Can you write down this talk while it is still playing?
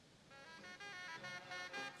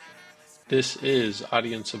This is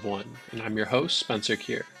Audience of One, and I'm your host, Spencer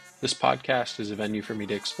Kier. This podcast is a venue for me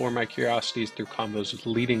to explore my curiosities through combos with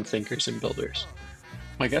leading thinkers and builders.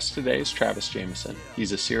 My guest today is Travis Jamison.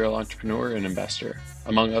 He's a serial entrepreneur and investor.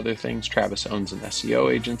 Among other things, Travis owns an SEO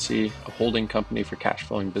agency, a holding company for cash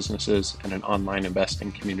flowing businesses, and an online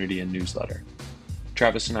investing community and newsletter.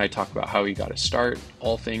 Travis and I talk about how he got his start,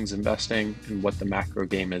 all things investing, and what the macro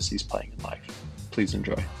game is he's playing in life. Please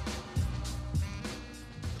enjoy.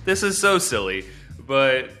 This is so silly,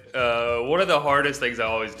 but one of the hardest things I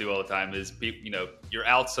always do all the time is, you're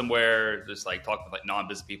out somewhere, just like talking with like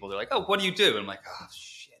non-business people. They're like, "Oh, what do you do?" And I'm like, "Oh,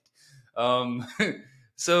 shit."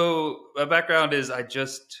 So my background is I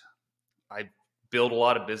build a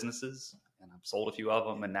lot of businesses, and I've sold a few of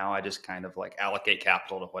them, and now I just kind of like allocate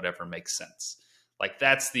capital to whatever makes sense. Like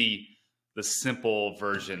that's the simple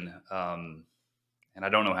version, and I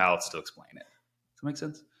don't know how else to explain it. Does that make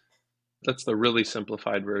sense? That's the really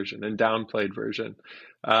simplified version and downplayed version.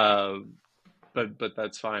 But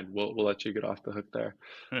that's fine. We'll let you get off the hook there.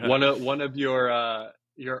 One of your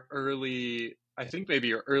early, I think maybe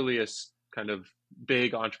your earliest kind of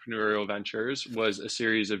big entrepreneurial ventures was a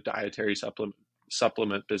series of dietary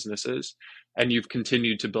supplement businesses, and you've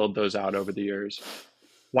continued to build those out over the years.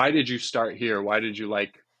 Why did you start here? Why did you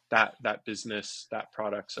like that business, that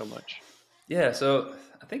product so much? Yeah, so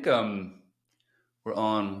I think we're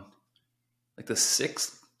on like the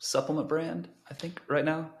 6th supplement brand, I think, right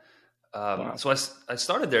now. Wow. So I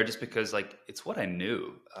started there just because like it's what I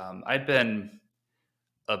knew. I'd been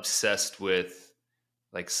obsessed with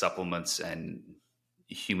like supplements and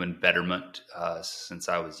human betterment since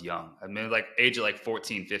I was young. I mean, like age of like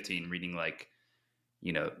 14, 15, reading like,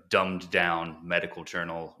 dumbed down medical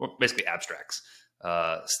journal, or basically abstracts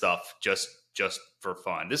stuff just for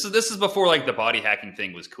fun. This is before like the body hacking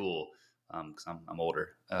thing was cool, because I'm older.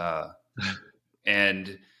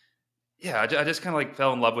 And yeah, I just kind of like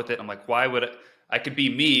fell in love with it. I'm like, why would I could be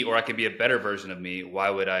me, or I could be a better version of me. Why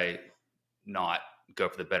would I not go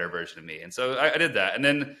for the better version of me? And so I did that. And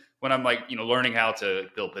then when I'm like, learning how to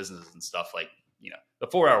build businesses and stuff, like, the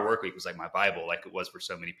 4-hour work week was like my Bible, like it was for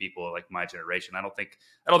so many people, like my generation. I don't think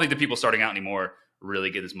the people starting out anymore really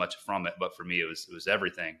get as much from it, but for me, it was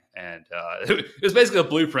everything. And it was basically a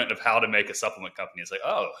blueprint of how to make a supplement company. It's like,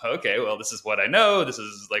 oh, okay, well, this is what I know. This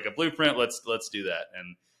is like a blueprint. Let's do that.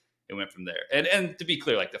 And it went from there. And to be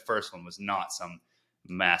clear, like the first one was not some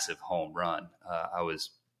massive home run. I was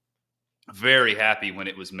very happy when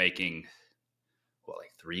it was making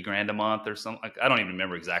like $3,000 a month or something. Like, I don't even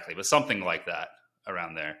remember exactly, but something like that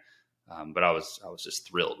around there. But I was just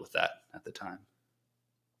thrilled with that at the time.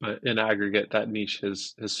 But in aggregate, that niche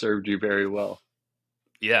has served you very well.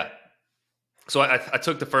 Yeah. So I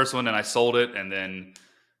took the first one and I sold it. And then,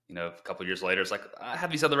 a couple of years later, it's like, I have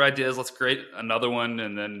these other ideas. Let's create another one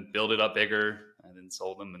and then build it up bigger, and then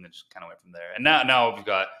sold them, and then just kind of went from there. And now we've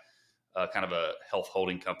got kind of a health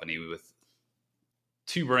holding company with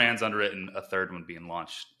 2 brands under it and a third one being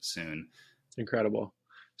launched soon. Incredible.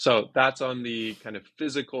 So that's on the kind of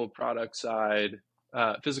physical product side,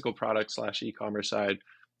 physical product / e-commerce side.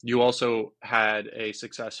 You also had a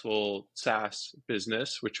successful SaaS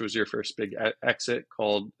business, which was your first big exit,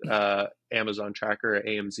 called Amazon Tracker, or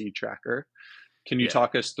AMZ Tracker. Can you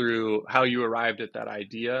talk us through how you arrived at that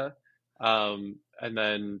idea, and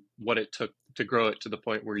then what it took to grow it to the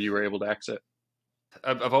point where you were able to exit?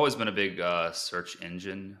 I've always been a big search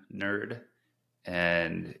engine nerd.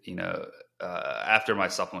 And, after my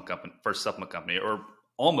first supplement company, or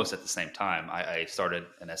almost at the same time, I started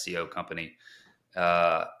an SEO company.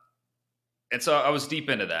 And so I was deep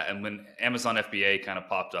into that. And when Amazon FBA kind of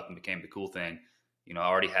popped up and became the cool thing, I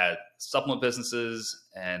already had supplement businesses.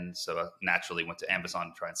 And so I naturally went to Amazon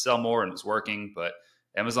to try and sell more, and it was working. But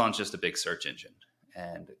Amazon's just a big search engine,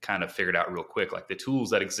 and kind of figured out real quick, like the tools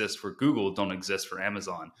that exist for Google don't exist for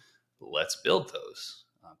Amazon. Let's build those,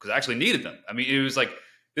 because I actually needed them. I mean, it was like,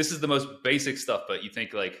 this is the most basic stuff, but you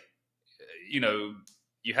think like,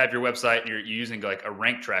 you have your website and you're using like a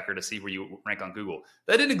rank tracker to see where you rank on Google.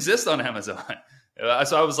 That didn't exist on Amazon.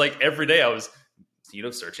 So I was like, every day I was,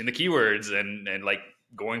 searching the keywords and like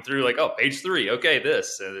going through like, oh, page 3. Okay,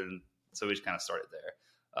 this. And so we just kind of started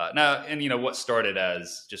there. Now, and what started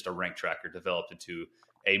as just a rank tracker developed into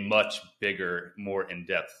a much bigger, more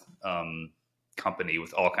in-depth company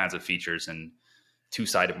with all kinds of features and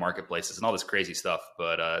 2-sided marketplaces and all this crazy stuff.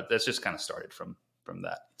 But that's just kind of started from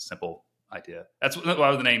that simple idea. That's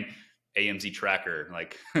why the name AMZ Tracker.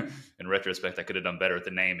 Like in retrospect, I could have done better with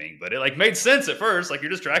the naming, but it like made sense at first. Like you're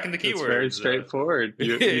just tracking the keywords. It's very straightforward.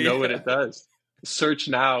 You know what it does. Search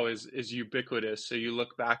now is ubiquitous. So you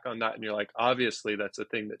look back on that and you're like, obviously that's a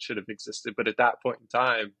thing that should have existed. But at that point in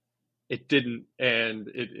time, it didn't, and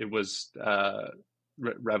it was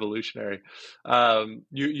revolutionary.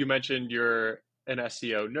 You mentioned you're an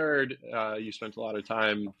SEO nerd. You spent a lot of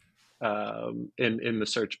time in the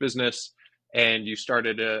search business, and you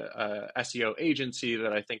started a SEO agency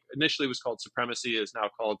that I think initially was called Supremacy, is now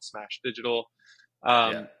called Smash Digital.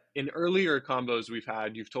 Yeah. In earlier combos we've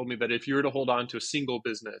had, you've told me that if you were to hold on to a single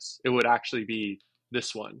business, it would actually be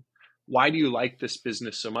this one. Why do you like this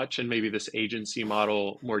business so much, and maybe this agency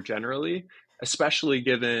model more generally, especially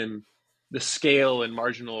given the scale and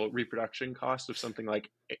marginal reproduction cost of something like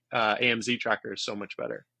AMZ Tracker is so much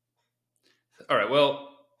better? All right. Well,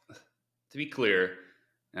 to be clear,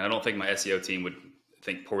 and I don't think my SEO team would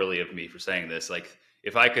think poorly of me for saying this. Like,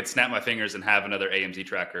 if I could snap my fingers and have another AMZ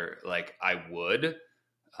tracker, like I would.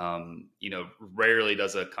 Rarely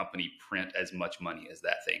does a company print as much money as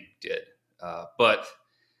that thing did. But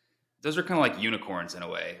those are kind of like unicorns in a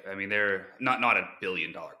way. I mean, they're not a $1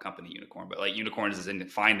 billion company unicorn, but like unicorns is in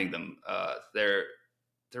finding them. They're.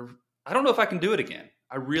 I don't know if I can do it again.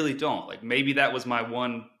 I really don't. Like maybe that was my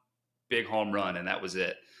one big home run, and that was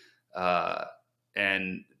it.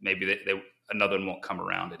 And maybe another one won't come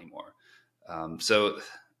around anymore. So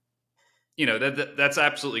that's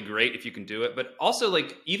absolutely great if you can do it. But also,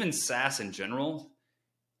 like, even SaaS in general,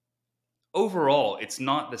 overall, it's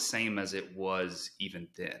not the same as it was even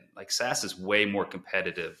then. Like SaaS is way more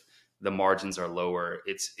competitive. The margins are lower.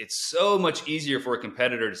 It's so much easier for a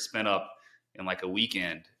competitor to spin up in like a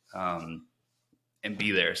weekend and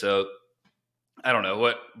be there. So I don't know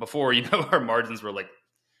what before, our margins were like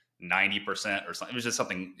 90% or something. It was just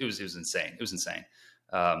something. It was insane. It was insane.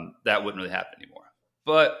 That wouldn't really happen anymore.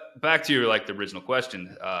 But back to your the original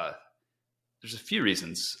question, there's a few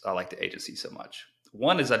reasons I like the agency so much.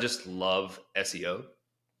 One is I just love SEO,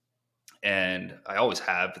 and I always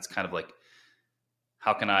have. It's kind of like,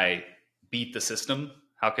 how can I beat the system?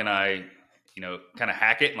 How can I, kind of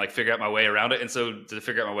hack it and figure out my way around it? And so to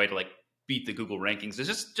figure out my way to beat the Google rankings,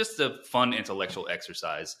 it's just a fun intellectual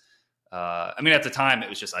exercise. I mean, at the time it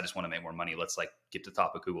was just, I just want to make more money. Let's get to the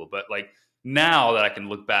top of Google. But now that I can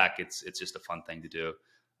look back, it's just a fun thing to do.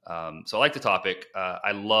 So I like the topic.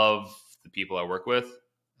 I love the people I work with.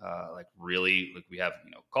 Really, we have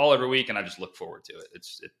call every week, and I just look forward to it.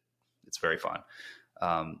 It's very fun.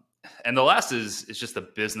 And the last is just the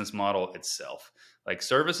business model itself.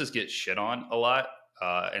 Services get shit on a lot,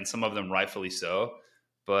 and some of them rightfully so.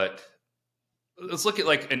 But let's look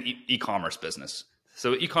at an e-commerce business.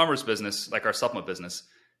 So e-commerce business, like our supplement business,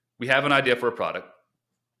 we have an idea for a product.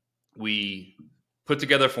 We put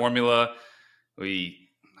together a formula. We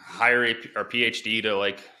hire our PhD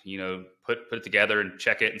to put it together and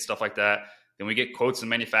check it and stuff like that. Then we get quotes from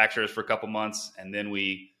manufacturers for a couple months, and then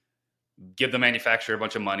we give the manufacturer a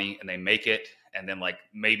bunch of money, and they make it. And then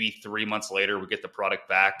maybe 3 months later, we get the product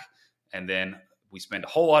back, and then we spend a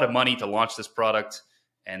whole lot of money to launch this product.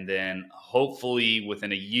 And then hopefully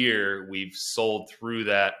within a year, we've sold through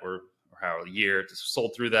that, or how a year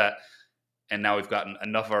sold through that. And now we've gotten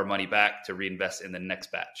enough of our money back to reinvest in the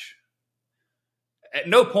next batch. At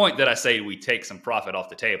no point did I say we take some profit off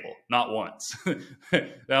the table. Not once.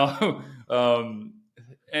 Now,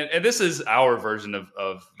 and this is our version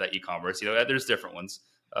of that e-commerce. There's different ones.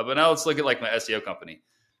 But now let's look at my SEO company.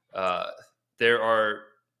 There's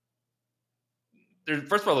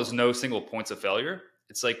first of all, there's no single points of failure.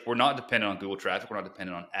 It's we're not dependent on Google traffic. We're not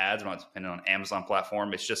dependent on ads. We're not dependent on Amazon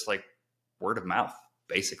platform. It's just word of mouth,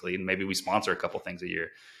 basically. And maybe we sponsor a couple things a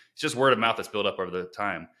year. It's just word of mouth that's built up over the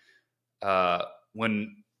time.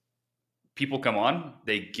 When people come on,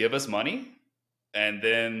 they give us money, and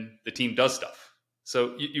then the team does stuff.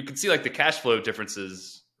 So you can see the cash flow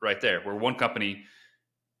differences right there, where one company,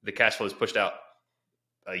 the cash flow is pushed out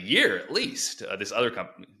a year at least. This other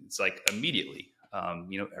company, it's immediately.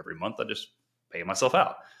 Every month I just pay myself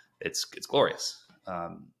out. It's glorious.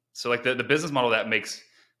 So the business model that makes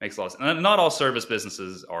a lot of sense. And not all service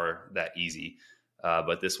businesses are that easy,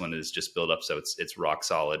 but this one is just built up so it's rock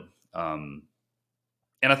solid.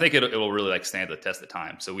 And I think it will really stand the test of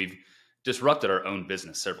time. So we've disrupted our own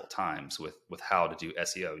business several times with how to do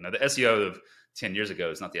SEO. The SEO of 10 years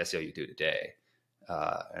ago is not the SEO you do today.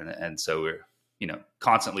 And so we're,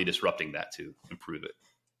 constantly disrupting that to improve it.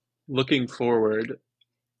 Looking forward,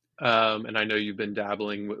 and I know you've been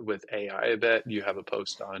dabbling with AI a bit. You have a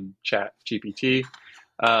post on Chat GPT.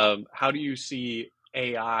 How do you see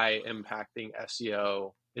AI impacting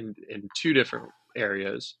SEO in two different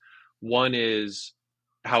areas? One is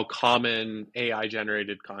how common AI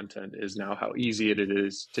generated content is now, how easy it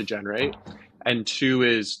is to generate. And two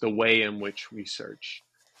is the way in which we search.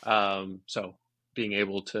 So being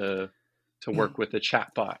able to work with a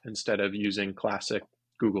chatbot instead of using classic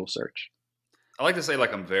Google search? I like to say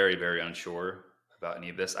like I'm very, very unsure about any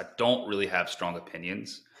of this. I don't really have strong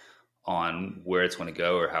opinions on where it's going to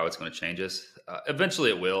go or how it's going to change us.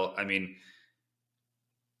 Eventually it will. I mean,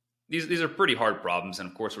 these are pretty hard problems. And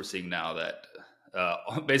of course we're seeing now that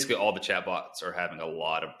basically all the chatbots are having a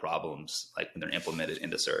lot of problems like when they're implemented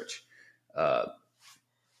into search.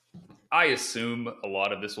 I assume a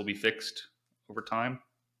lot of this will be fixed over time.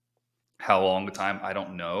 How long the time, I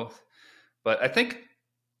don't know. But I think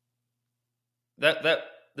that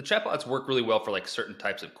the chatbots work really well for like certain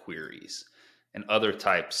types of queries, and other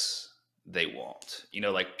types they won't. You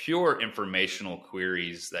know, like pure informational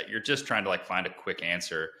queries that you're just trying to like find a quick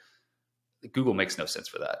answer. Google makes no sense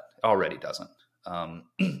for that. It already doesn't. And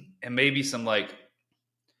maybe some like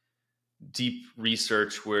deep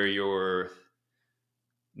research where you're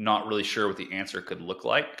not really sure what the answer could look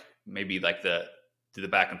like. Maybe like the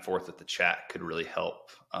back and forth with the chat could really help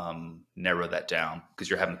narrow that down, because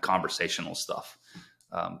you're having conversational stuff.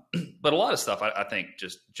 But a lot of stuff, I think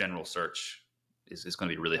just general search is going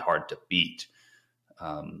to be really hard to beat,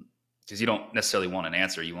 because you don't necessarily want an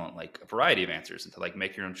answer. You want like a variety of answers and to like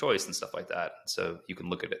make your own choice and stuff like that. So you can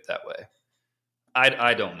look at it that way.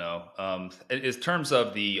 I don't know. In terms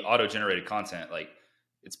of the auto-generated content, like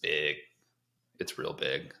it's big. It's real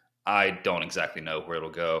big. I don't exactly know where it'll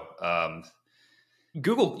go.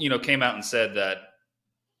 Google, came out and said that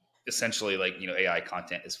essentially like, AI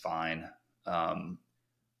content is fine.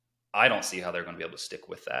 I don't see how they're going to be able to stick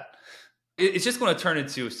with that. It's just going to turn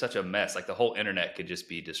into such a mess. Like the whole internet could just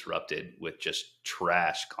be disrupted with just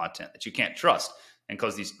trash content that you can't trust. And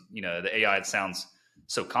because these, the AI sounds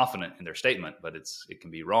so confident in their statement, but it can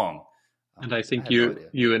be wrong. And I think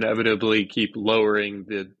you inevitably keep lowering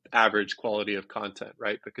the average quality of content,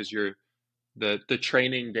 right? Because the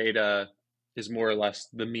training data is more or less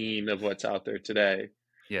the mean of what's out there today.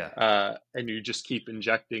 Yeah. And you just keep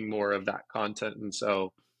injecting more of that content. And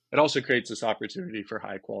so it also creates this opportunity for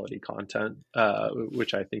high quality content,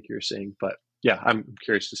 which I think you're seeing. But yeah, I'm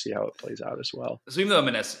curious to see how it plays out as well. So even though I'm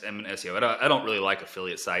in SEO, I don't really like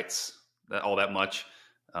affiliate sites all that much.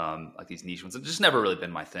 Like these niche ones. It's just never really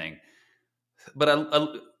been my thing. But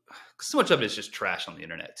so much of it is just trash on the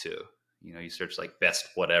internet too. You search like best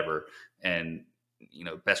whatever and,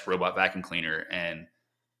 best robot vacuum cleaner. And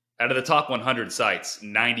out of the top 100 sites,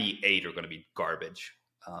 98 are going to be garbage.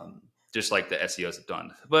 Just like the SEOs have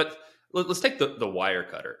done. But let's take the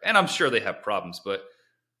Wirecutter. And I'm sure they have problems. But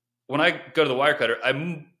when I go to the Wirecutter,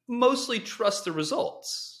 I mostly trust the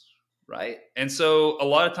results, right? And so a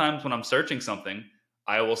lot of times when I'm searching something,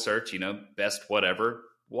 I will search, best whatever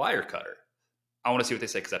Wirecutter. I want to see what they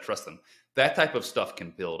say because I trust them. That type of stuff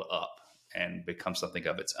can build up and become something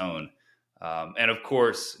of its own. And of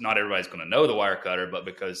course, not everybody's going to know the Wirecutter, but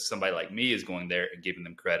because somebody like me is going there and giving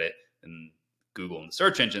them credit, and Google and the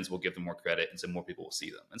search engines will give them more credit, and so more people will see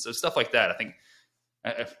them. And so stuff like that, I think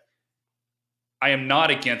I am not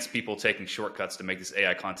against people taking shortcuts to make this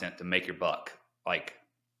AI content to make your buck. Like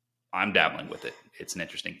I'm dabbling with it. It's an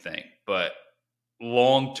interesting thing, but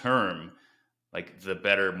long term, like the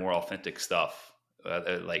better, more authentic stuff,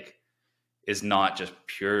 like is not just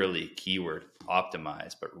purely keyword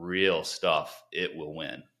optimized, but real stuff. It will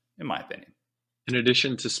win, in my opinion. In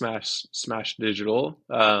addition to Smash Digital,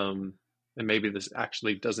 and maybe this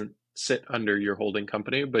actually doesn't sit under your holding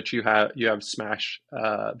company, but you have Smash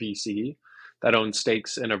VC that owns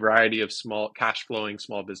stakes in a variety of small cash flowing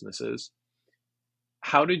small businesses.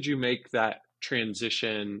 How did you make that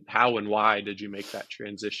transition? How and why did you make that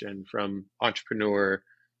transition from entrepreneur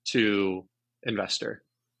to investor?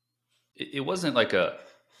 It wasn't like a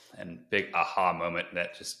big aha moment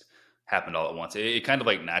that just happened all at once. It kind of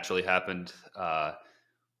like naturally happened.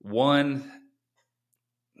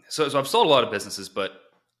 So I've sold a lot of businesses, but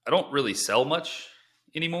I don't really sell much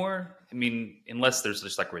anymore. I mean, unless there's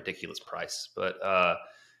just like a ridiculous price, but I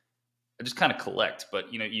just kind of collect.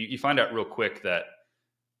 But you find out real quick that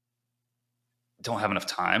don't have enough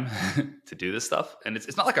time to do this stuff. And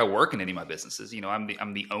it's not like I work in any of my businesses. I'm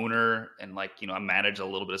the owner, and like, I manage a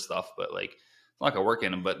little bit of stuff, but like, it's not like I work in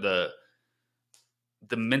them, but the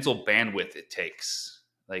mental bandwidth it takes,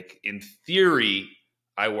 like in theory,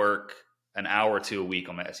 I work an hour or two a week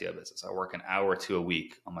on my SEO business. I work an hour or two a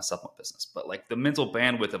week on my supplement business, but like the mental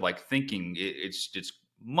bandwidth of like thinking, it's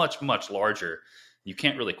much, much larger. You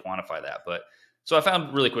can't really quantify that. But so I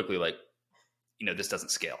found really quickly, like, this doesn't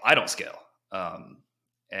scale. I don't scale.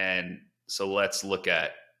 And so let's look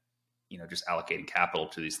at, just allocating capital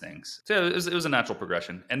to these things. So it was a natural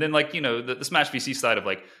progression. And then like, the Smash VC side of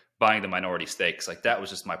like buying the minority stakes, like that was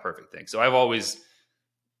just my perfect thing. So I've always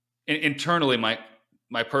internally, my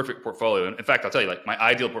perfect portfolio. In fact, I'll tell you, like my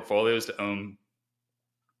ideal portfolio is to own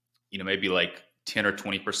maybe like 10 or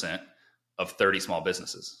 20% of 30 small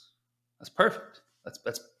businesses. That's perfect.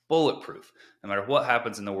 That's bulletproof. No matter what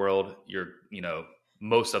happens in the world,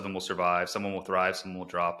 most of them will survive. Someone will thrive, someone will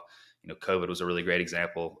drop. COVID was a really great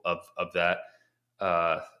example of that.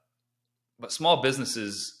 But small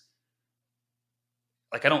businesses,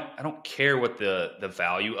 like I don't care what the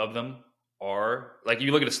value of them are. Like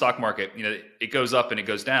you look at the stock market, it goes up and it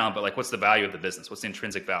goes down, but like what's the value of the business? What's the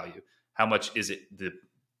intrinsic value? How much is it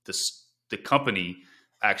the company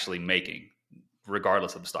actually making,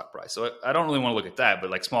 regardless of the stock price? So I don't really want to look at that, but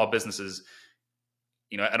like small businesses,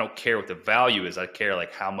 I don't care what the value is. I care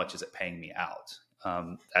like how much is it paying me out,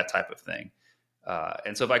 that type of thing.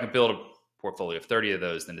 And so if I can build a portfolio of 30 of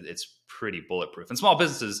those, then it's pretty bulletproof. And small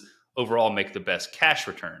businesses overall make the best cash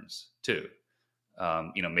returns too.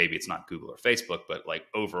 Maybe it's not Google or Facebook, but like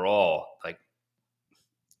overall, like,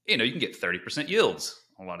 you can get 30% yields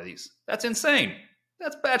on a lot of these. That's insane.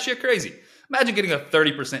 That's batshit crazy. Imagine getting a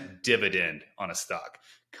 30% dividend on a stock.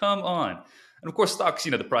 Come on. And of course, stocks,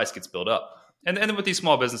 the price gets built up. And then with these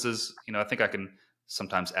small businesses, I think I can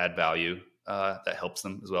sometimes add value that helps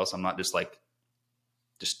them as well. So I'm not just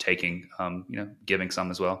taking, giving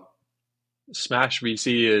some as well. Smash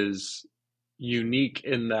VC is unique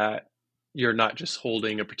in that you're not just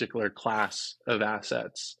holding a particular class of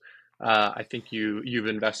assets. I think you've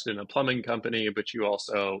invested in a plumbing company, but you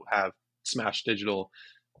also have Smash Digital.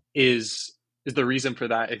 Is the reason for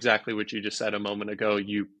that exactly what you just said a moment ago?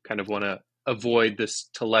 You kind of want to avoid this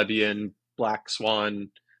Talebian black swan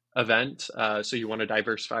event, so you want to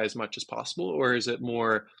diversify as much as possible? Or is it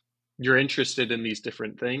more you're interested in these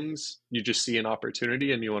different things, you just see an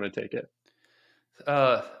opportunity and you want to take it?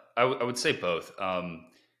 I would say both.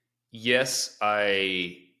 Yes,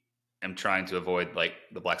 I am trying to avoid like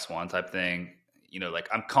the black swan type thing. Like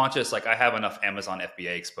I'm conscious, like I have enough Amazon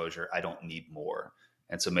FBA exposure. I don't need more.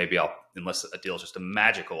 And so maybe unless a deal is just a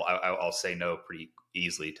magical, I'll say no pretty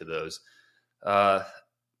easily to those. But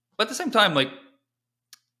at the same time, like,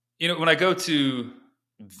 when I go to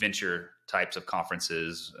venture types of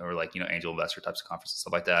conferences or like, angel investor types of conferences,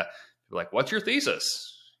 stuff like that, people are like, what's your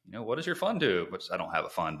thesis? What does your fund do? Which I don't have a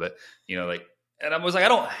fund, but and I was like, I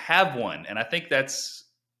don't have one. And I think that's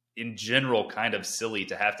in general kind of silly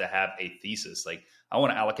to have a thesis. Like I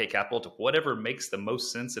want to allocate capital to whatever makes the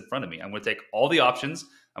most sense in front of me. I'm going to take all the options.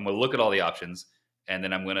 I'm going to look at all the options, and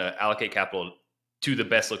then I'm going to allocate capital to the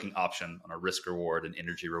best looking option on a risk reward and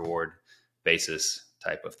energy reward basis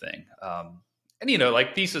type of thing. And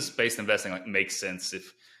like thesis based investing like makes sense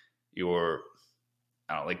if you're,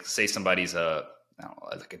 I don't know, like say somebody's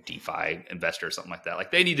like a DeFi investor or something like that.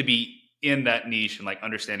 Like they need to be in that niche and like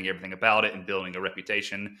understanding everything about it and building a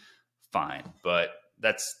reputation. Fine. But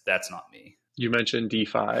that's not me. You mentioned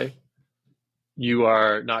DeFi. You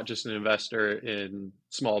are not just an investor in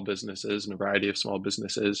small businesses and a variety of small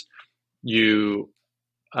businesses. You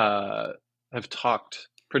have talked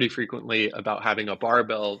pretty frequently about having a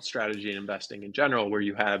barbell strategy in investing in general, where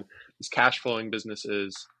you have these cash flowing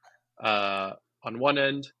businesses on one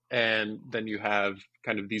end, and then you have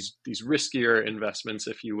kind of these riskier investments,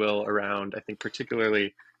 if you will, around, I think,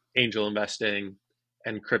 particularly angel investing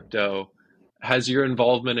and crypto. Has your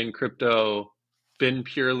involvement in crypto been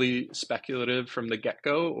purely speculative from the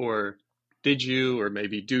get-go, or did you, or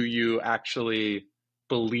maybe do you actually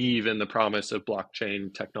believe in the promise of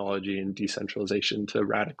blockchain technology and decentralization to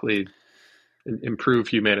radically improve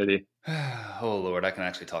humanity? Oh Lord, I can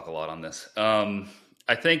actually talk a lot on this.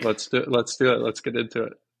 I think let's do it. Let's get into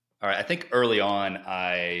it. All right. I think early on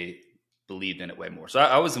I believed in it way more. So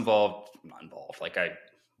I was not involved. Like I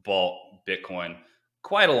bought Bitcoin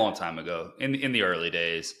quite a long time ago in the early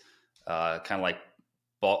days. Kind of like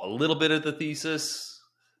bought a little bit of the thesis,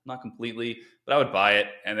 not completely, but I would buy it,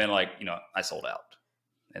 and then I sold out.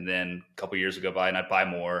 And then a couple years would go by, and I'd buy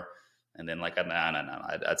more, and then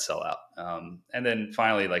I'd sell out. And then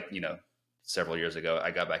finally, several years ago,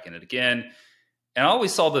 I got back in it again, and I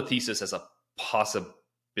always saw the thesis as a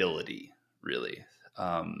possibility, really.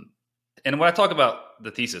 And when I talk about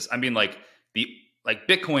the thesis, I mean like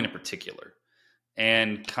Bitcoin in particular,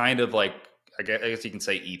 and kind of like I guess you can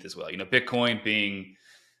say ETH as well. Bitcoin being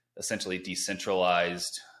essentially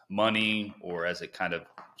decentralized money, or as it kind of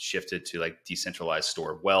shifted to like decentralized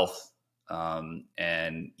store of wealth,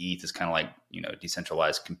 and ETH is kind of like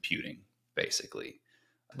decentralized computing basically.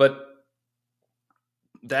 But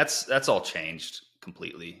that's all changed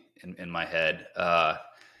completely in my head.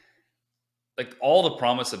 Like all the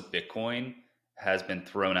promise of Bitcoin has been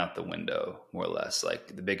thrown out the window, more or less.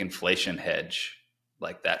 Like the big inflation hedge,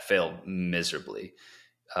 like that failed miserably.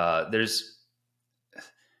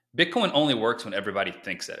 Bitcoin only works when everybody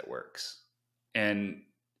thinks that it works. And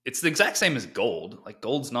it's the exact same as gold. Like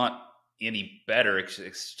gold's not any better. It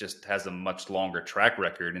just has a much longer track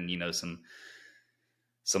record, and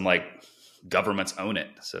some like governments own it,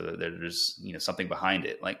 so there's something behind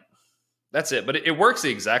it. Like that's it. But it works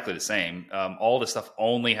exactly the same. All this stuff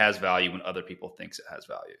only has value when other people thinks it has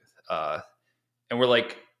value, and we're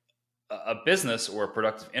like a business or a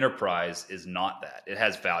productive enterprise is not that. It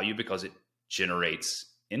has value because it generates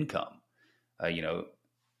income, and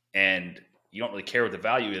you don't really care what the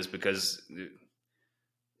value is because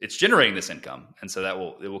it's generating this income, and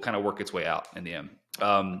so it will kind of work its way out in the end.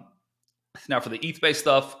 Now for the ETH-based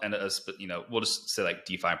stuff, and we'll just say like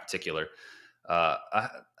DeFi in particular. I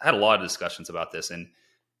had a lot of discussions about this, and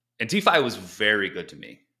DeFi was very good to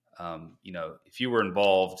me. If you were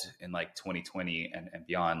involved in like 2020 and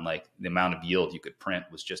beyond, like the amount of yield you could print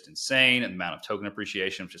was just insane, and the amount of token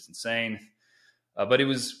appreciation was just insane. But it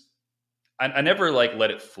was, I never like let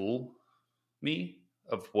it fool me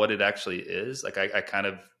of what it actually is. Like I kind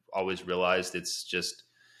of always realized it's just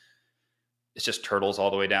turtles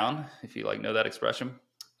all the way down, if you like know that expression.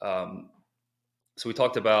 So we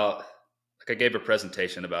talked about, like I gave a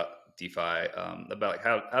presentation about DeFi, about like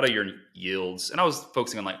how do your yields, and I was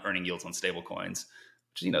focusing on like earning yields on stable coins,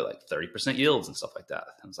 which is, like 30% yields and stuff like that.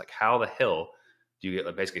 And I was like, how the hell do you get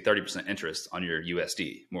like basically 30% interest on your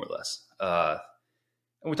USD, more or less?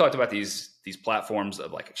 And we talked about these platforms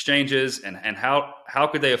of like exchanges and how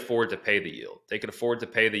could they afford to pay the yield? They could afford to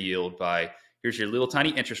pay the yield by, here's your little tiny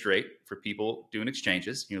interest rate for people doing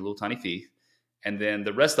exchanges, your little tiny fee. And then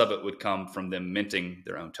the rest of it would come from them minting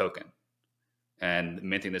their own token. And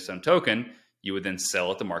minting this own token, you would then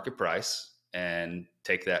sell at the market price and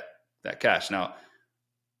take that cash. Now,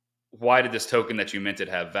 why did this token that you minted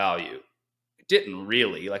have value? It didn't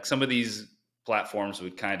really. Like some of these platforms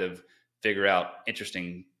would kind of figure out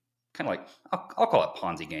interesting, kind of like, I'll call it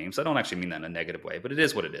Ponzi games. I don't actually mean that in a negative way, but it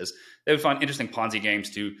is what it is. They would find interesting Ponzi games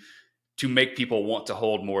to make people want to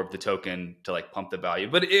hold more of the token to like pump the value.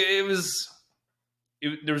 But there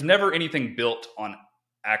was never anything built on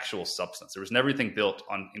actual substance. There was never anything built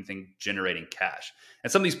on anything generating cash.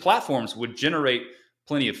 And some of these platforms would generate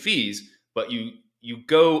plenty of fees, but you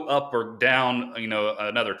go up or down,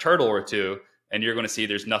 another turtle or two, and you're going to see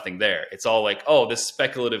there's nothing there. It's all like, oh, this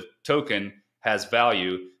speculative token has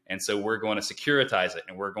value, and so we're going to securitize it,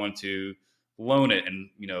 and we're going to loan it, and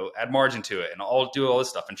add margin to it, and do all this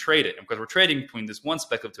stuff and trade it. And because we're trading between this one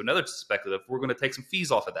speculative to another speculative, we're going to take some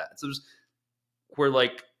fees off of that. So where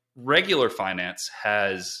like regular finance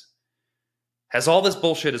has all this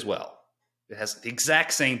bullshit as well. It has the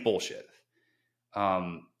exact same bullshit,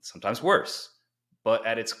 sometimes worse, but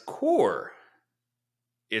at its core,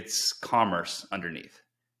 it's commerce underneath.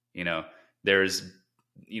 There's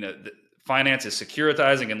the finance is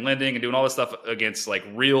securitizing and lending and doing all this stuff against like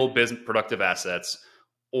real business productive assets,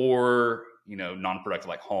 or non-productive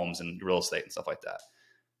like homes and real estate and stuff like that.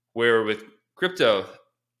 Where with crypto,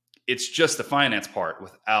 it's just the finance part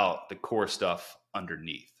without the core stuff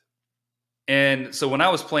underneath. And so when I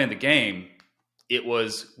was playing the game, it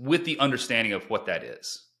was with the understanding of what that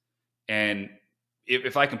is. And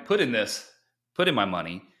if I can put in my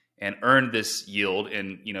money and earn this yield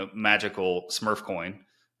in, magical Smurf coin,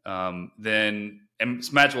 then,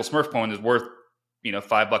 and magical Smurf coin is worth,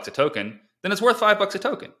 $5 a token, then it's worth $5 a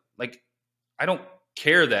token. Like, I don't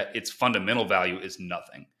care that its fundamental value is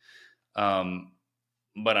nothing.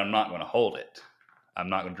 But I'm not going to hold it. I'm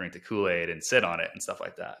not going to drink the Kool-Aid and sit on it and stuff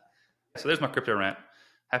like that. So there's my crypto rant.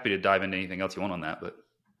 Happy to dive into anything else you want on that. But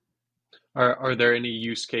Are there any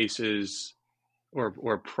use cases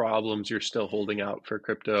or problems you're still holding out for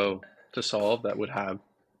crypto to solve that would have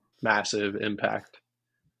massive impact?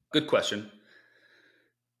 Good question.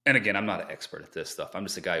 And again, I'm not an expert at this stuff. I'm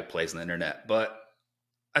just a guy who plays on the internet. But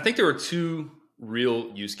I think there are two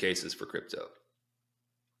real use cases for crypto.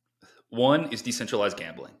 One is decentralized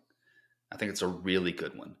gambling. I think it's a really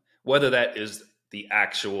good one. Whether that is the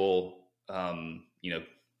actual,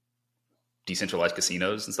 decentralized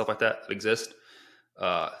casinos and stuff like that exist,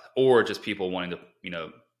 or just people wanting to,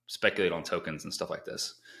 speculate on tokens and stuff like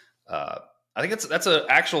this. I think that's an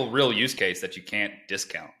actual real use case that you can't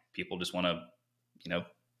discount. People just want to,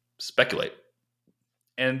 speculate.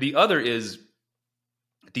 And the other is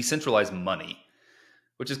decentralized money,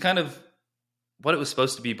 which is kind of what it was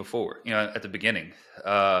supposed to be before, at the beginning.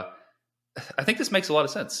 I think this makes a lot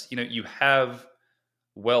of sense. You have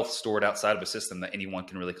wealth stored outside of a system that anyone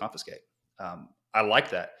can really confiscate. I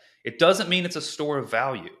like that. It doesn't mean it's a store of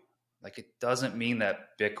value. Like, it doesn't mean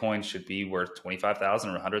that Bitcoin should be worth 25,000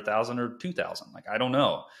 or 100,000 or 2,000. Like, I don't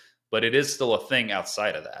know, but it is still a thing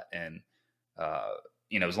outside of that. And,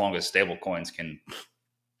 as long as stable coins can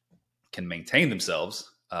maintain themselves,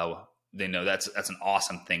 they know that's an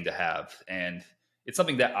awesome thing to have. And it's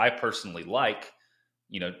something that I personally like,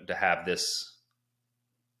 to have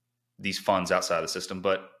these funds outside of the system.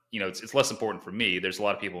 But, it's less important for me. There's a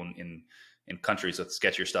lot of people in countries with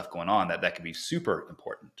sketchier stuff going on that can be super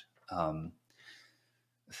important.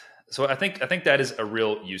 So I think that is a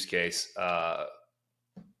real use case.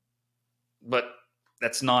 But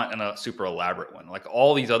that's not a super elaborate one. Like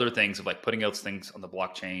all these other things of like putting those things on the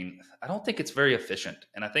blockchain, I don't think it's very efficient.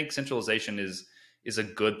 And I think centralization is a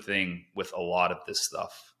good thing with a lot of this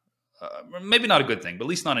stuff. Maybe not a good thing, but at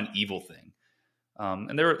least not an evil thing.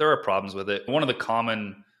 And there are problems with it. One of the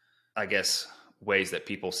common, I guess, ways that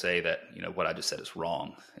people say that, what I just said is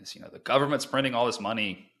wrong is, the government's printing all this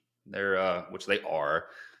money. Which they are.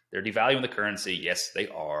 They're devaluing the currency. Yes, they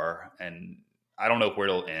are. And I don't know where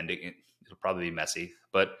it'll end. It'll probably be messy,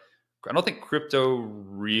 but I don't think crypto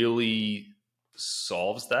really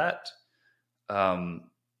solves that for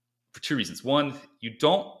two reasons. One, you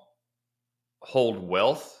don't hold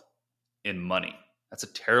wealth in money. That's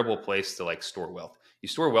a terrible place to like store wealth. You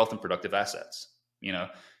store wealth in productive assets. If you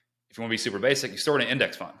want to be super basic, you store it in an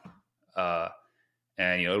index fund.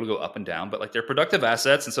 And it'll go up and down, but like they're productive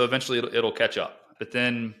assets. And so eventually it'll catch up. But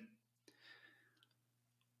then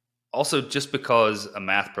also just because a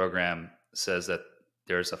math program says that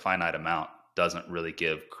there's a finite amount doesn't really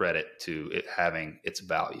give credit to it having its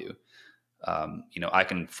value. I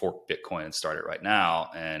can fork Bitcoin and start it right now,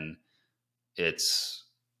 and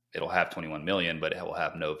it'll have 21 million, but it will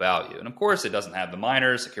have no value. And of course, it doesn't have the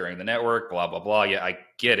miners securing the network, blah, blah, blah. Yeah, I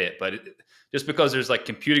get it. But just because there's like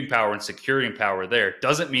computing power and securing power there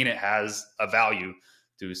doesn't mean it has a value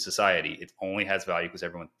to society. It only has value because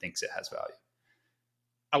everyone thinks it has value.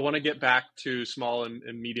 I want to get back to small and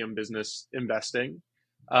medium business investing.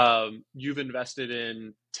 You've invested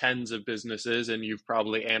in tens of businesses and you've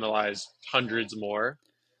probably analyzed hundreds more.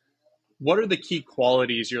 What are the key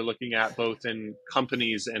qualities you're looking at both in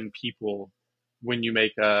companies and people when you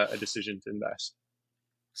make a decision to invest?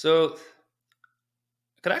 So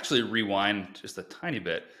I could actually rewind just a tiny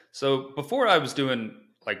bit. So before I was doing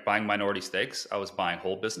like buying minority stakes, I was buying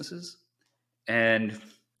whole businesses. And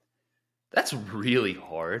that's really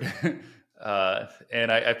hard.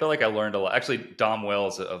 And I feel like I learned a lot. Actually, Dom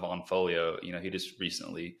Wells of OnFolio, he just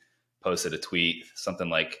recently posted a tweet, something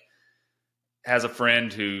like, has a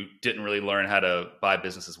friend who didn't really learn how to buy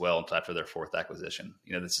businesses well until after their fourth acquisition.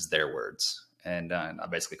 This is their words. And I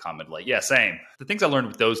basically commented like, yeah, same. The things I learned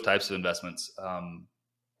with those types of investments,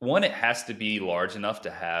 one, it has to be large enough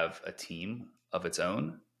to have a team of its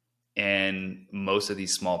own. And most of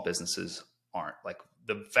these small businesses aren't. Like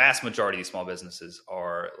the vast majority of these small businesses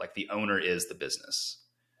are like the owner is the business.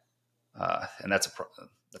 And that's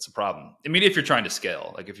a problem. I mean, if you're trying to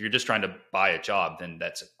scale, like if you're just trying to buy a job, then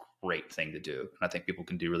that's a great thing to do. And I think people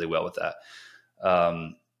can do really well with that.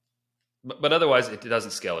 But otherwise it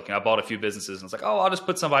doesn't scale. Like, I bought a few businesses and it's like, oh, I'll just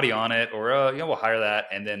put somebody on it or, we'll hire that.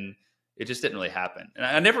 And then it just didn't really happen. And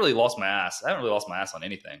I never really lost my ass. I haven't really lost my ass on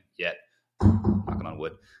anything yet, knocking on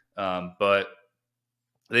wood. But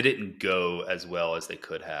they didn't go as well as they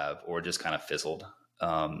could have, or just kind of fizzled.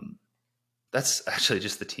 That's actually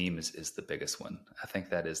just the team is the biggest one. I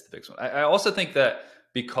think that is the biggest one. I also think that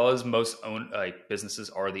because most businesses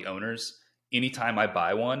are the owners, anytime I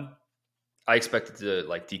buy one, I expect it to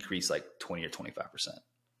like decrease like 20 or 25%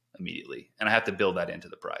 immediately. And I have to build that into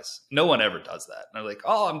the price. No one ever does that. And they're like,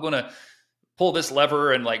 oh, I'm going to pull this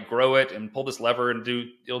lever and like grow it and pull this lever and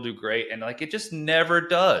it'll do great. And like, it just never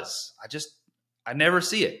does. I never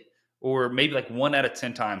see it. Or maybe like 1 out of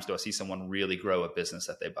 10 times do I see someone really grow a business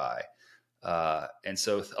that they buy. And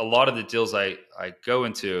so a lot of the deals I go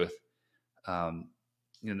into,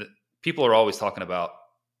 people are always talking about,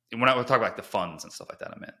 and when I talk about like the funds and stuff like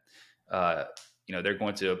that, I meant, they're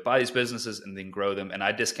going to buy these businesses and then grow them. And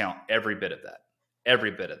I discount every bit of that.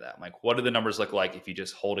 I'm like, what do the numbers look like if you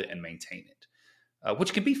just hold it and maintain it?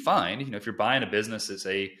 Which can be fine. If you're buying a business that's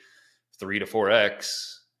a 3 to 4x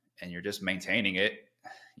and you're just maintaining it,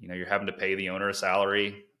 you're having to pay the owner a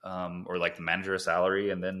salary, or like the manager a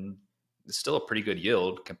salary. And then it's still a pretty good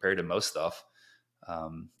yield compared to most stuff.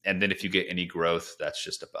 And then if you get any growth, that's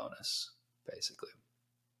just a bonus, basically.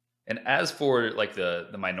 And as for like the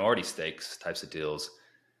minority stakes types of deals,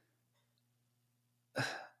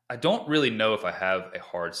 I don't really know if I have a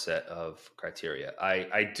hard set of criteria.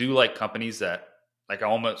 I do like companies that, like, I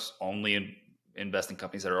almost only invest in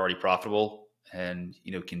companies that are already profitable and,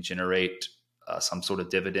 can generate some sort of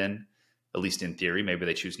dividend, at least in theory. Maybe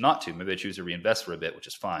they choose not to. Maybe they choose to reinvest for a bit, which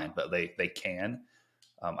is fine, but they can.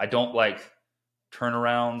 I don't like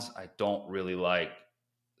turnarounds. I don't really like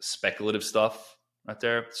speculative stuff. right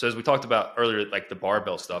there. So as we talked about earlier, like the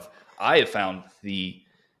barbell stuff, I have found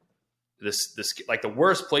this like the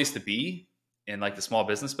worst place to be in like the small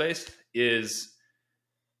business space is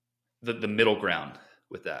the middle ground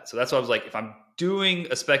with that. So that's why I was like, if I'm doing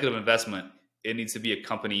a speculative investment, it needs to be a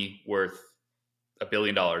company worth $1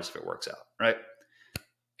 billion if it works out, right?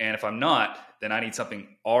 And if I'm not, then I need something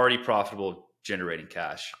already profitable, generating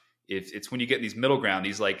cash. If it's when you get these middle ground,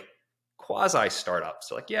 these like quasi startups,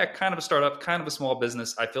 so like, yeah, kind of a startup, kind of a small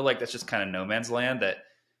business. I feel like that's just kind of no man's land that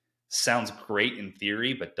sounds great in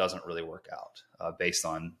theory, but doesn't really work out based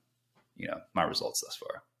on, my results thus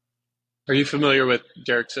far. Are you familiar with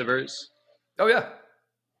Derek Sivers? Oh yeah.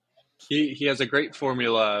 He has a great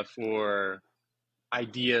formula for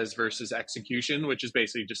ideas versus execution, which is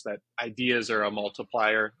basically just that ideas are a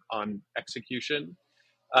multiplier on execution.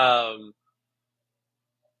 Um,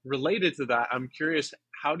 Related to that, I'm curious,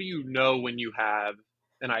 how do you know when you have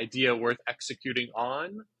an idea worth executing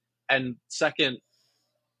on? And second,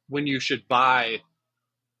 when you should buy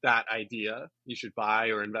that idea, you should buy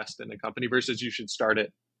or invest in a company versus you should start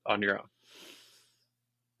it on your own?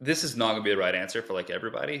 This is not going to be the right answer for like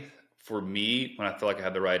everybody. For me, when I feel like I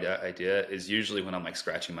have the right idea is usually when I'm like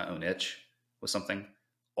scratching my own itch with something.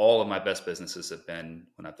 All of my best businesses have been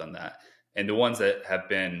when I've done that. And the ones that have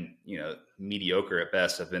been, mediocre at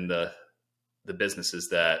best have been the businesses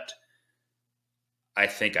that I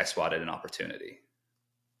think I spotted an opportunity,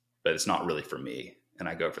 but it's not really for me. And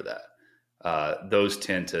I go for that. Those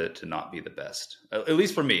tend to not be the best, at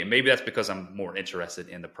least for me. And maybe that's because I'm more interested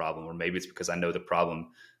in the problem, or maybe it's because I know the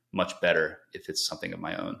problem much better if it's something of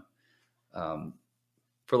my own.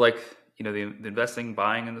 For like, the investing,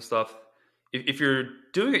 buying and the stuff, if you're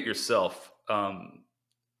doing it yourself,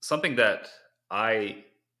 something that I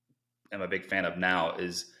am a big fan of now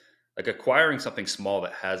is like acquiring something small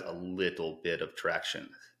that has a little bit of traction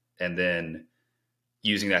and then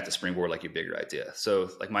using that to springboard like your bigger idea. So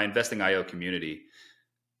like my investing IO community,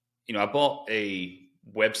 I bought a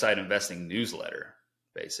website investing newsletter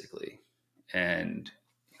basically. And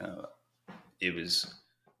it was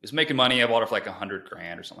making money. I bought it for like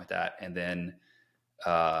 $100,000 or something like that. And then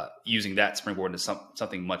using that springboard into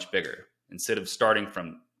something much bigger instead of starting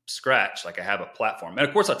from scratch. Like I have a platform. And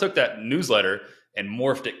of course I took that newsletter and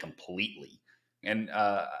morphed it completely. And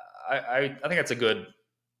I think that's a good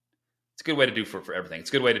way to do for everything. It's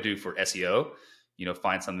a good way to do for SEO,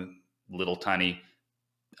 find some little tiny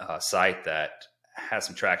site that has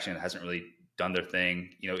some traction, hasn't really done their thing.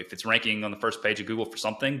 If it's ranking on the first page of Google for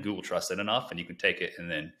something, Google trusts it enough and you can take it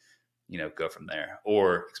and then, go from there,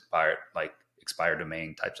 or expire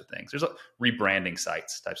domain types of things. There's rebranding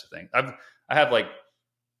sites types of things. I have like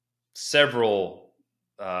several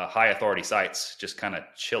high authority sites just kind of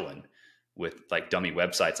chilling with like dummy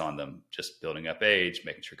websites on them, just building up age,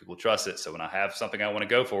 making sure Google trusts it. So when I have something I want to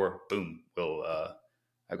go for, boom,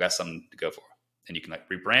 I've got something to go for. And you can like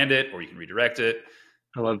rebrand it or you can redirect it.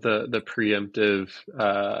 I love the preemptive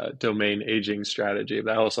domain aging strategy,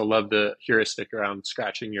 but I also love the heuristic around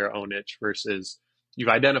scratching your own itch versus you've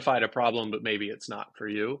identified a problem, but maybe it's not for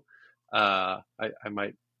you. I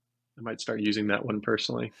might start using that one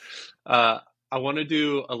personally. I want to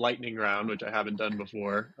do a lightning round, which I haven't done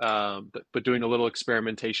before, but doing a little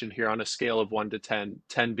experimentation here on a scale of 1 to 10,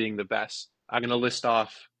 10 being the best. I'm going to list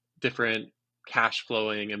off different cash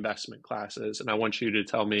flowing investment classes, and I want you to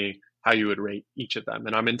tell me how you would rate each of them.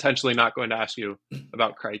 And I'm intentionally not going to ask you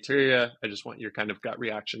about criteria. I just want your kind of gut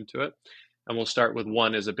reaction to it. And we'll start with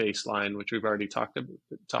 1 as a baseline, which we've already talked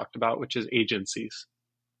about, which is agencies.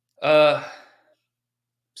 6.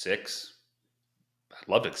 I'd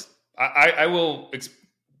love to. I will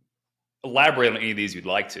elaborate on any of these you'd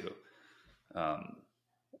like to.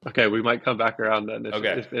 Okay, we might come back around then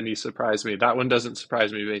if any surprise me. That one doesn't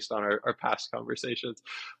surprise me based on our past conversations.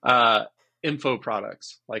 Info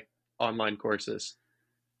products, like online courses.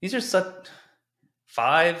 These are such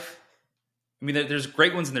 5. I mean, there's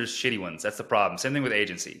great ones and there's shitty ones. That's the problem. Same thing with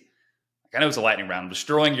agency. I know it's a lightning round. I'm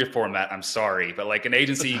destroying your format. I'm sorry. But like an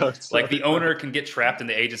agency, like the owner can get trapped in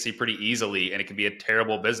the agency pretty easily and it can be a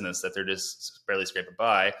terrible business that they're just barely scraping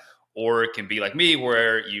by. Or it can be like me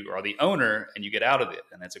where you are the owner and you get out of it.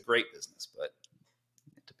 And that's a great business, but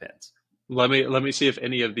it depends. Let me see if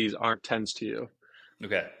any of these aren't 10s to you.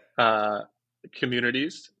 Okay.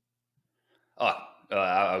 Communities.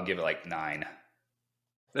 I'll give it like 9.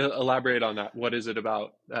 Elaborate on that. What is it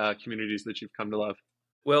about communities that you've come to love?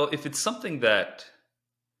 Well, if it's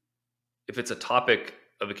a topic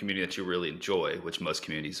of a community that you really enjoy, which most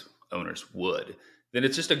communities owners would, then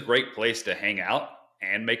it's just a great place to hang out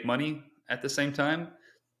and make money at the same time.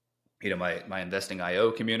 My investing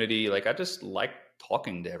IO community, like I just like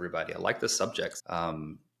talking to everybody. I like the subjects.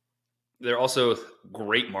 They're also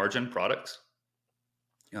great margin products.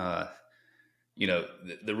 The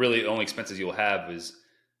really only expenses you'll have is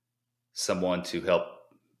someone to help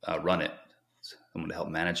run it, someone to help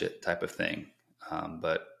manage it, type of thing.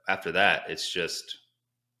 But after that, it's just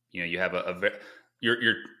you have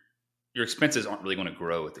your expenses aren't really going to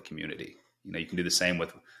grow with the community. You can do the same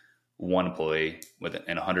with one employee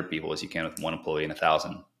and 100 people as you can with one employee and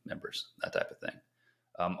 1,000 members, that type of thing.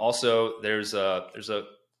 Also, there's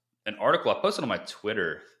an article I posted on my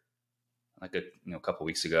Twitter like a couple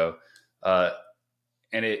weeks ago,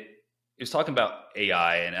 and it was talking about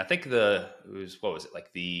AI, and I think the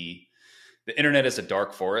internet is a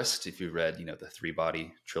dark forest. If you read, the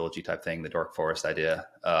 3-body trilogy type thing, the dark forest idea,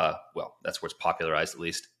 well, that's where it's popularized, at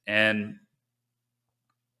least. And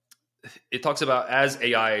it talks about as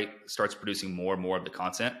AI starts producing more and more of the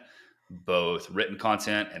content, both written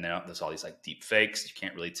content, and then there's all these like deep fakes, you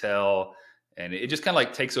can't really tell. And it just kind of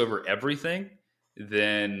like takes over everything.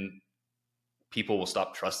 Then people will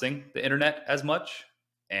stop trusting the internet as much,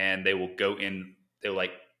 and they'll go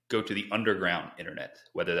to the underground internet,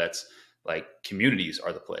 whether that's like communities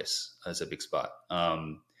are the place as a big spot.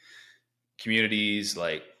 Communities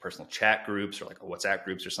like personal chat groups or like WhatsApp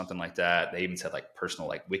groups or something like that. They even said like personal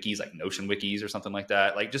like wikis, like Notion wikis or something like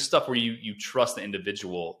that. Like just stuff where you trust the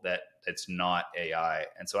individual that's not AI.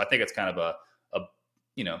 And so I think it's kind of a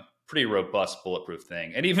pretty robust bulletproof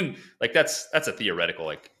thing. And even like that's a theoretical,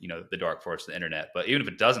 like, the dark forest of the internet. But even if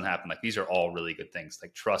it doesn't happen, like these are all really good things,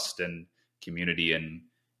 like trust and community and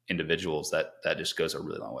individuals, that just goes a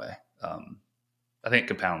really long way. I think it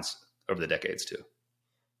compounds over the decades too.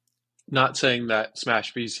 Not saying that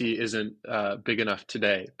Smash VC isn't big enough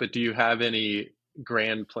today, but do you have any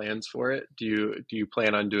grand plans for it? Do you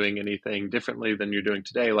plan on doing anything differently than you're doing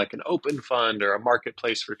today, like an open fund or a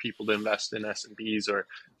marketplace for people to invest in S&Ps, or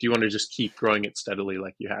do you want to just keep growing it steadily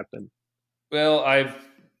like you have been? Well, I've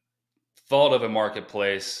thought of a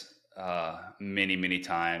marketplace many, many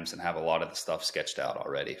times and have a lot of the stuff sketched out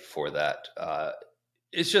already for that.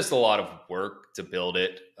 It's just a lot of work to build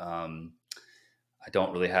it. I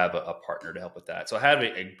don't really have a partner to help with that. So I had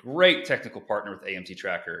a great technical partner with AMT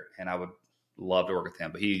Tracker, and I would love to work with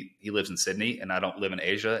him, but he lives in Sydney and I don't live in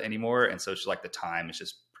Asia anymore. And so it's just like the time is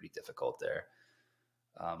just pretty difficult there.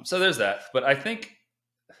 So there's that. But I think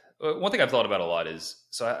one thing I've thought about a lot is,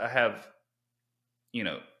 so I have,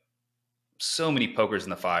 so many pokers in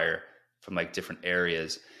the fire from like different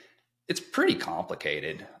areas. It's pretty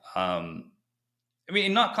complicated.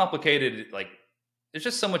 Not complicated, like there's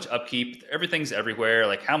just so much upkeep. Everything's everywhere.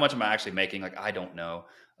 Like how much am I actually making? Like, I don't know.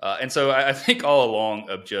 And so I think all along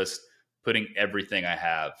of just putting everything I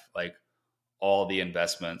have, like all the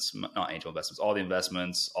investments, not angel investments, all the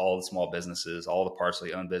investments, all the small businesses, all the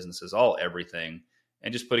partially owned businesses, all everything,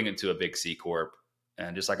 and just putting it to a big C Corp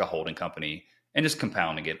and just like a holding company and just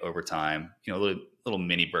compounding it over time, little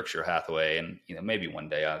mini Berkshire Hathaway. And, maybe one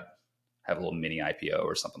day I have a little mini IPO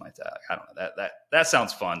or something like that. I don't know. That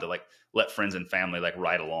sounds fun to like let friends and family like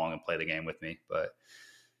ride along and play the game with me, but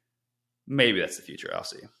maybe that's the future. I'll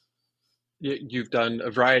see. You've done a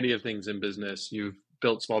variety of things in business. You've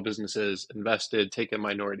built small businesses, invested, taken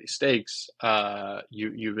minority stakes.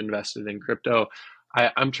 You've invested in crypto.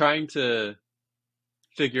 I'm trying to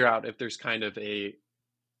figure out if there's kind of a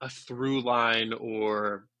through line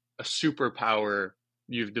or a superpower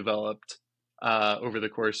you've developed over the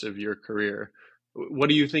course of your career. What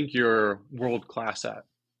do you think you're world class at?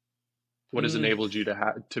 What has enabled you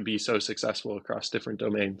to be so successful across different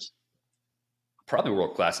domains? Probably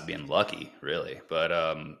world class at being lucky, really. But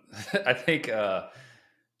I think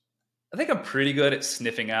I'm pretty good at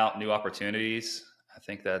sniffing out new opportunities. I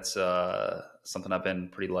think that's something I've been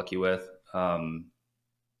pretty lucky with. I'm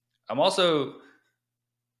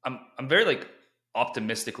very like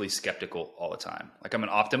optimistically skeptical all the time. Like I'm an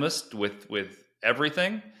optimist with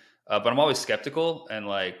everything, but I'm always skeptical and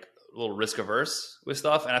like a little risk averse with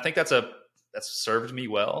stuff. And I think that's served me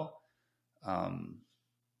well.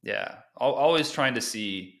 Yeah, always trying to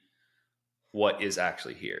see what is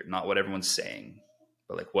actually here, not what everyone's saying,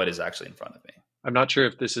 but like what is actually in front of me. I'm not sure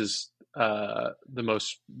if this is the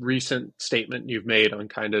most recent statement you've made on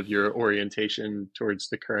kind of your orientation towards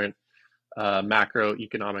the current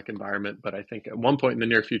macroeconomic environment, but I think at one point in the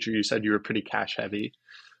near future, you said you were pretty cash heavy.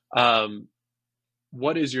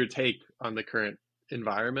 What is your take on the current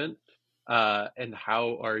environment, and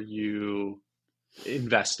how are you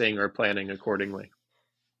investing or planning accordingly?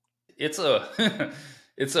 It's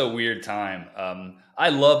a weird time. I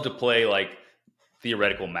love to play like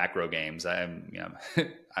theoretical macro games. I'm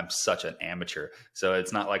such an amateur, so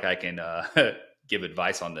it's not like I can give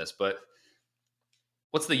advice on this. But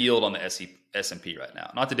what's the yield on the S&P right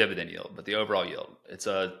now? Not the dividend yield, but the overall yield. It's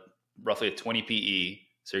roughly a 20 PE,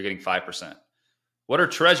 so you're getting 5%. What are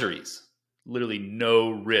treasuries? Literally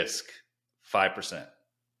no risk, 5%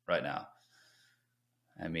 right now.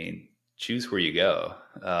 I mean, choose where you go,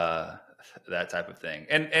 that type of thing.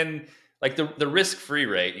 And like the risk-free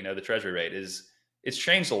rate, the treasury rate it's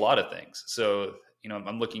changed a lot of things. So,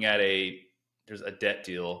 I'm looking at there's a debt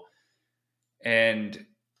deal, and,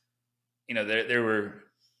 they were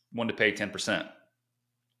wanting to pay 10%.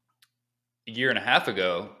 A year and a half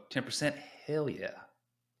ago, 10%, hell yeah.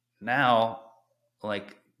 Now,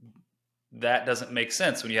 like, that doesn't make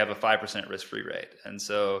sense when you have a 5% risk-free rate. And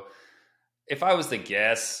so if I was to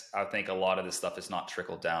guess, I think a lot of this stuff is not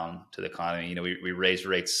trickled down to the economy. We raised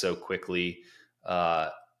rates so quickly,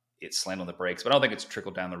 it slammed on the brakes, but I don't think it's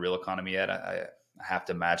trickled down the real economy yet. I have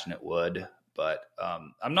to imagine it would, but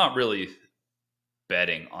I'm not really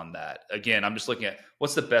betting on that. Again, I'm just looking at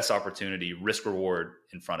what's the best opportunity, risk reward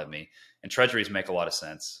in front of me, and treasuries make a lot of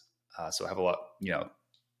sense. So I have a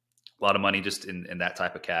lot of money just in that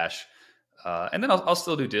type of cash. And then I'll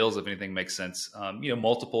still do deals if anything makes sense.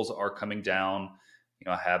 Multiples are coming down.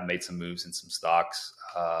 I have made some moves in some stocks,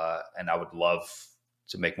 and I would love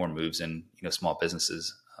to make more moves in small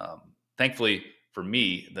businesses. Thankfully for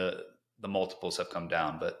me, the multiples have come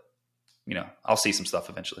down, but I'll see some stuff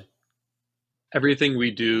eventually. Everything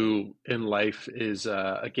we do in life is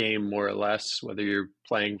a game, more or less, whether you're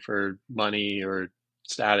playing for money or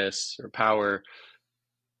status or power.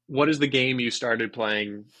 What is the game you started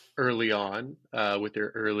playing early on with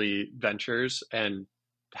your early ventures, and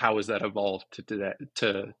how has that evolved to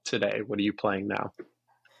today? What are you playing now?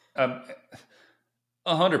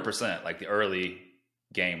 100%. Like the early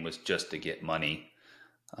game was just to get money.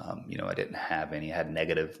 I didn't have any. I had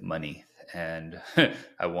negative money, and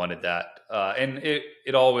I wanted that. And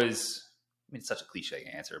it always. I mean, it's such a cliche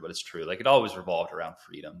answer, but it's true. Like it always revolved around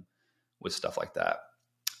freedom with stuff like that.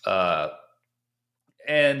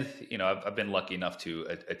 And I've been lucky enough to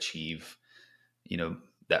achieve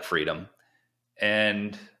that freedom,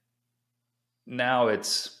 and now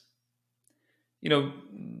it's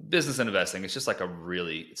business and investing. It's just like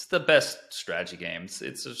it's the best strategy game. It's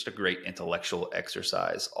just a great intellectual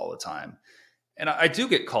exercise all the time, and I do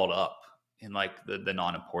get caught up in like the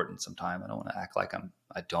non-important sometimes. I don't want to act like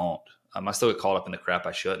I don't. I still get caught up in the crap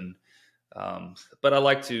I shouldn't, but I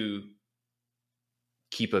like to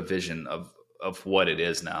keep a vision of what it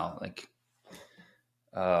is now. Like,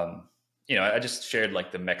 I just shared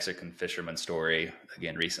like the Mexican fisherman story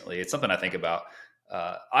again recently. It's something I think about.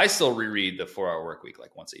 I still reread the 4 Hour Work Week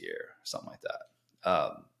like once a year, something like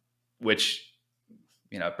that. Which,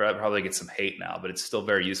 probably get some hate now, but it's still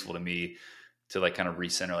very useful to me to like kind of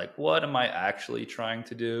recenter, like, what am I actually trying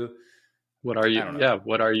to do? What are you? I don't know. Yeah,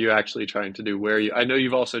 what are you actually trying to do? Where are you? I know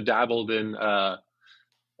you've also dabbled in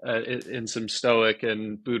some Stoic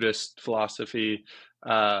and Buddhist philosophy.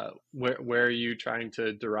 Where are you trying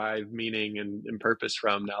to derive meaning and purpose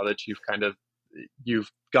from now that you've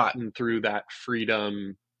gotten through that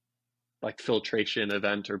freedom, like filtration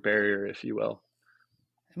event or barrier, if you will?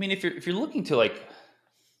 I mean, if you're looking to like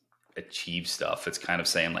achieve stuff, it's kind of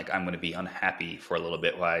saying like I'm going to be unhappy for a little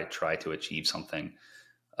bit while I try to achieve something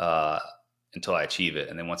until I achieve it,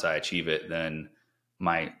 and then once I achieve it, then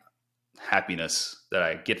my happiness that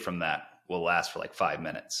I get from that will last for like 5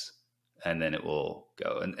 minutes, and then it will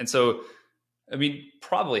go. And so, I mean,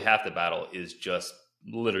 probably half the battle is just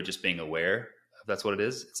literally just being aware if that's what it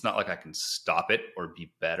is. It's not like I can stop it or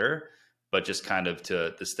be better, but just kind of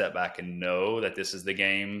to step back and know that this is the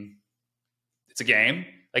game. It's a game.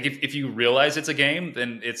 Like if you realize it's a game,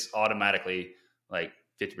 then it's automatically like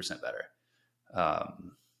 50% better.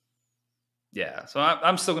 Yeah. So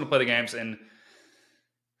I'm still going to play the games, and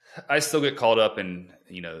I still get caught up in,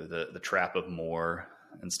 the trap of more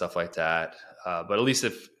and stuff like that. But at least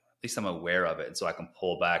I'm aware of it, and so I can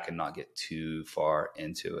pull back and not get too far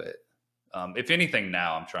into it. If anything,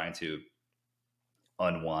 now I'm trying to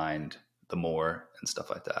unwind the more and stuff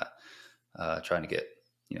like that. Trying to get,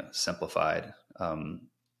 simplified.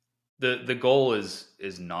 The goal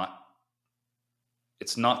is not,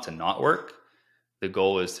 it's not to not work. The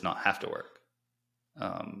goal is to not have to work.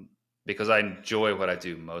 Because I enjoy what I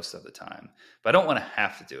do most of the time, but I don't want to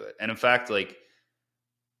have to do it. And in fact, like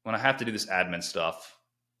when I have to do this admin stuff,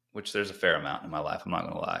 which there's a fair amount in my life, I'm not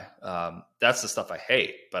going to lie. That's the stuff I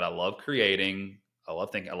hate, but I love creating. I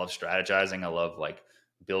love thinking. I love strategizing. I love like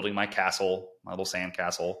building my castle, my little sand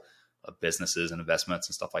castle of businesses and investments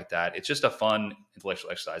and stuff like that. It's just a fun intellectual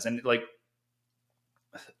exercise. And like,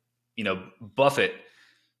 Buffett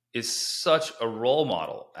is such a role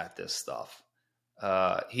model at this stuff.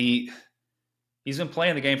 He he's been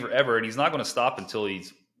playing the game forever, and he's not going to stop until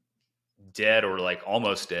he's dead or like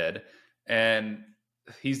almost dead. And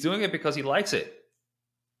he's doing it because he likes it.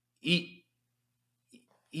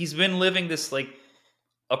 He's been living this like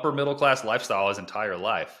upper middle class lifestyle his entire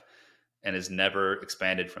life and has never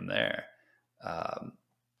expanded from there.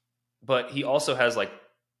 But he also has like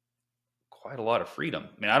quite a lot of freedom.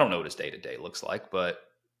 I mean, I don't know what his day-to-day looks like, but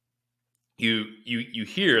you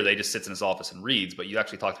hear they just sits in his office and reads, but you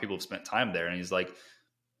actually talk to people who've spent time there, and he's like,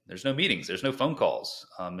 there's no meetings, there's no phone calls.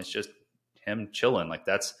 It's just him chilling. Like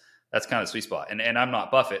that's kind of the sweet spot. And I'm not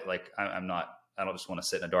Buffett. Like I don't just want to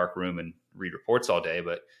sit in a dark room and read reports all day,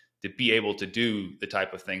 but to be able to do the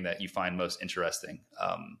type of thing that you find most interesting.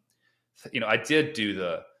 I did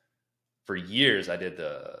for years, I did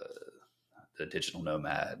the digital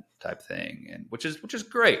nomad type thing, and which is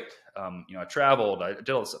great. I traveled, I did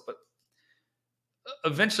all this stuff, but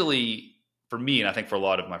eventually for me, and I think for a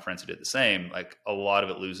lot of my friends who did the same, like a lot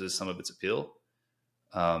of it loses some of its appeal.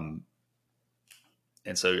 And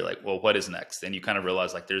so you're like, well, what is next? And you kind of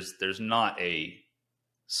realize like there's not a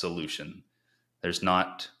solution. There's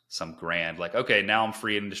not some grand, like, okay, now I'm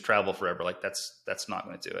free and just travel forever. Like that's not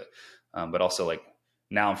going to do it. But also like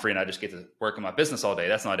now I'm free and I just get to work on my business all day.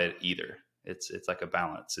 That's not it either. It's like a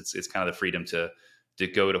balance. It's kind of the freedom to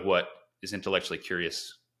go to what is intellectually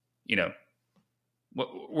curious,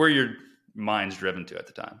 where your mind's driven to at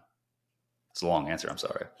the time. It's a long answer. I'm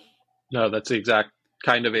sorry. No, that's the exact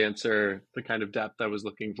kind of answer, the kind of depth I was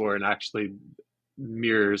looking for, and actually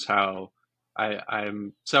mirrors how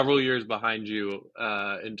I'm several years behind you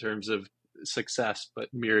in terms of success, but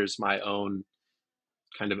mirrors my own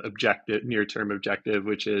kind of objective, near-term objective,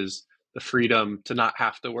 which is the freedom to not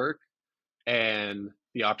have to work and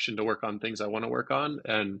the option to work on things I want to work on.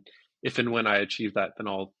 And if and when I achieve that, then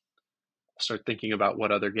I'll start thinking about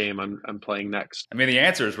what other game I'm playing next. I mean, the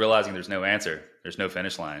answer is realizing there's no answer. There's no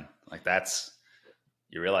finish line. Like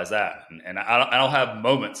you realize that. And I don't have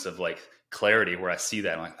moments of like clarity where I see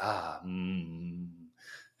that. I'm like,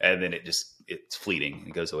 and then it's fleeting.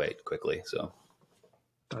 It goes away quickly. So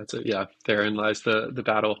that's it. Yeah. Therein lies the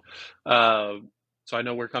battle. So I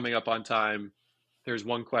know we're coming up on time. There's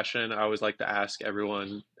one question I always like to ask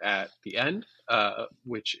everyone at the end,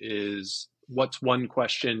 which is, what's one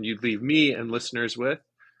question you'd leave me and listeners with,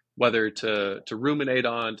 whether to ruminate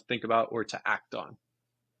on, to think about, or to act on?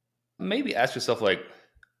 Maybe ask yourself like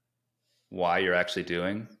why you're actually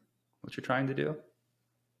doing what you're trying to do.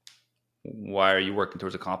 Why are you working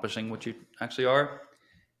towards accomplishing what you actually are?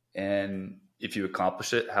 And if you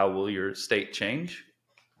accomplish it, how will your state change?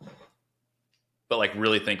 But like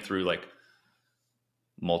really think through like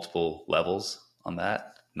multiple levels on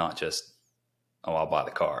that, not just, oh, I'll buy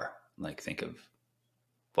the car. Like think of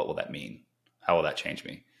what will that mean? How will that change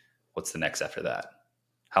me? What's the next after that?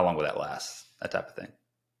 How long will that last? That type of thing.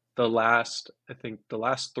 I think the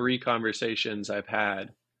last 3 conversations I've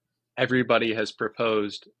had, everybody has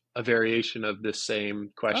proposed a variation of this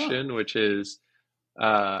same question, which is,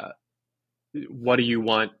 what do you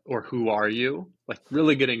want, or who are you? Like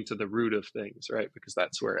really getting to the root of things, right? Because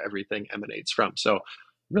that's where everything emanates from. So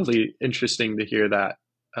really interesting to hear that,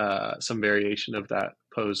 some variation of that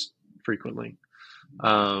posed frequently.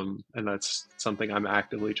 And that's something I'm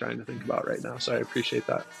actively trying to think about right now. So I appreciate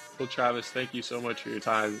that. Well, Travis, thank you so much for your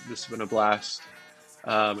time. This has been a blast.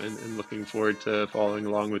 And looking forward to following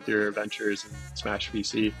along with your adventures and Smash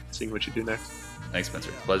VC, seeing what you do next. Thanks,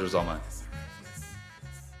 Spencer. The pleasure was all mine.